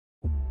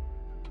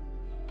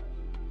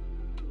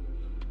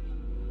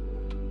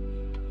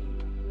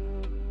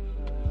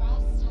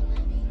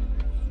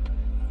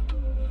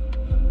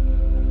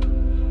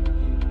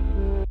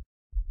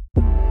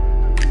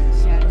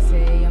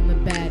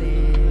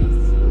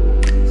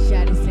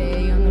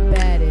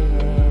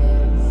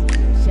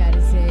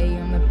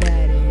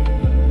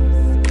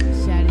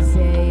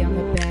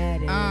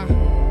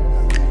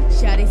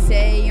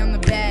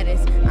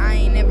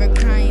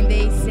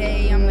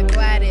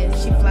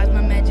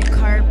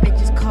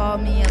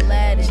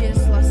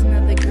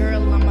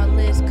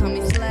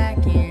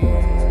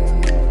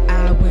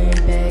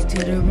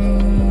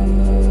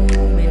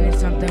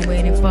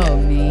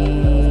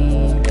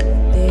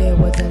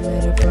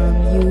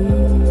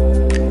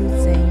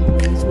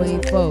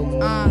for me.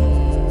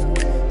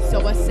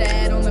 So I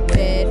sat on the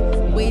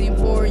bed, waiting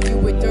for you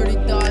with dirty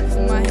thoughts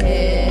in my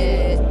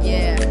head.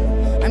 Yeah,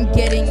 I'm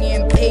getting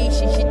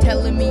impatient. She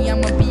telling me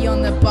I'ma be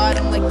on the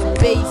bottom like the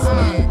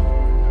basement.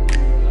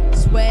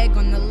 Swag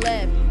on the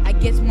left, I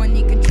guess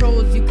money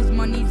controls you cause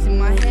money's in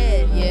my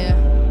head. Yeah,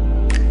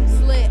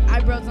 slit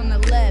eyebrows on the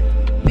left.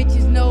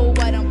 Bitches know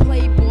I don't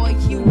play, boy,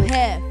 you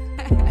hef.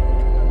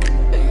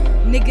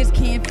 Niggas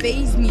can't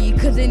faze me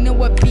cause they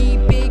know I be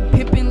big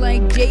pimpin'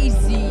 like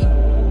Jay-Z.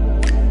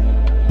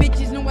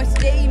 Bitches know I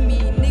stay me,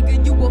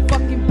 nigga, you a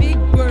fucking big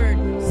bird,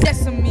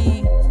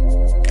 sesame.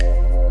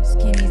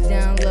 Skinny's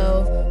down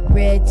low,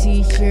 red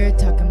t-shirt,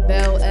 talking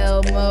about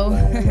Elmo.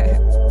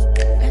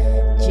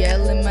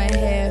 Gel in my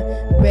hair,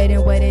 red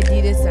and white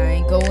Adidas, I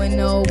ain't going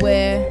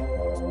nowhere.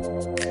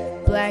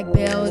 Black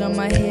belt on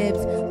my hips,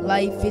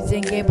 life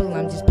isn't gable,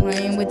 I'm just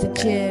playing with the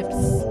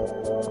chips.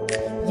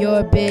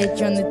 Your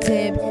bitch on the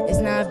tip, it's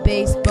not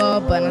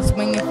baseball, but I'm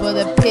swinging for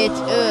the pitch.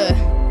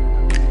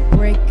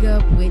 Break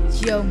up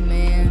with your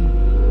man,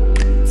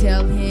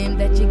 tell him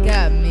that you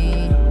got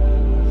me.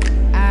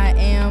 I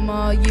am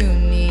all you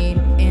need,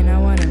 and I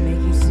wanna make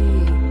you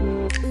see.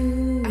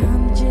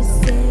 I'm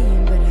just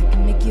saying, but I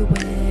can make you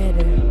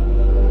wetter.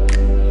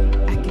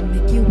 I can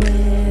make you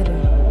wetter.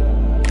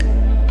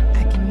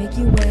 I can make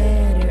you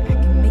wetter. I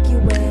can make you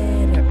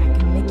wetter. I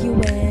can make you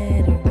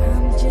wetter.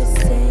 I'm just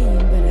saying,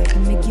 but I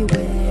can make you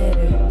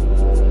wetter.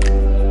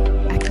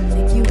 I can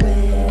make you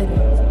wetter.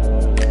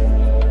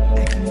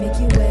 I can make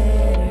you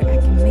wetter. I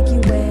can make you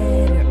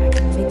wetter. I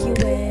can make you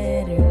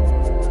wetter.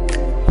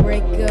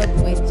 Break up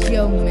with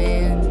your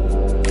man,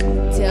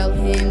 tell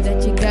him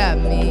that you got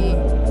me.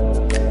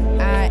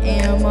 I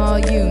am all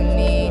you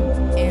need,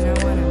 and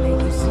I wanna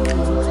make you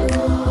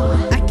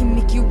see. I can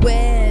make you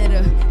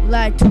wetter,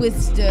 like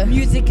Twister.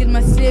 Music is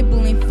my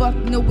sibling, fuck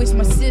no, it's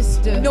my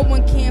sister. No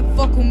one can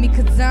fuck with me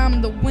cause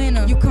I'm the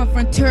winner. You come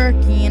from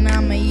Turkey and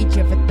I'ma eat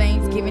you for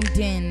Thanksgiving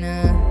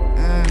dinner.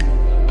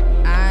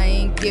 I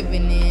ain't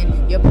giving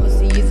in, your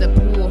pussy is a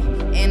pool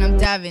and I'm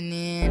diving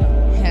in.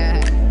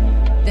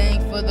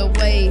 Thanks for the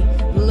wait,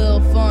 Lil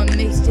Fun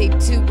mixtape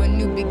to a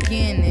new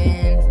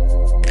beginning.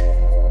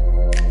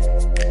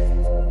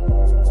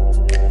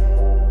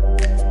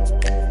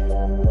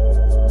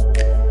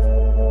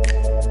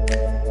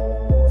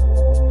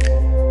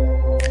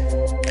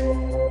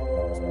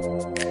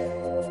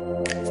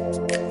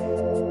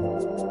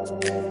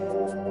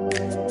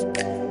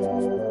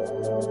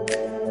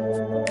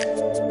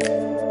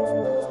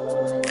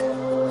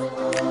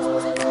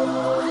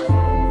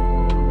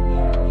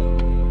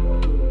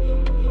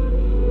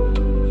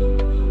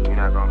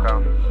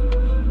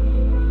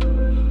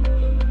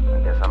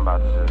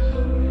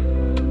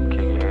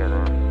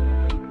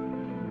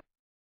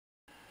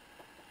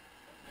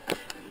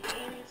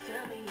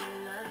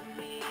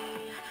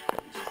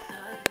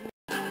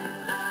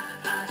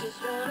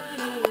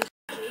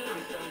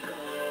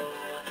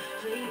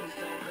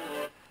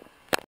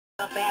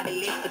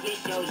 Fabulous, but this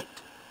show you.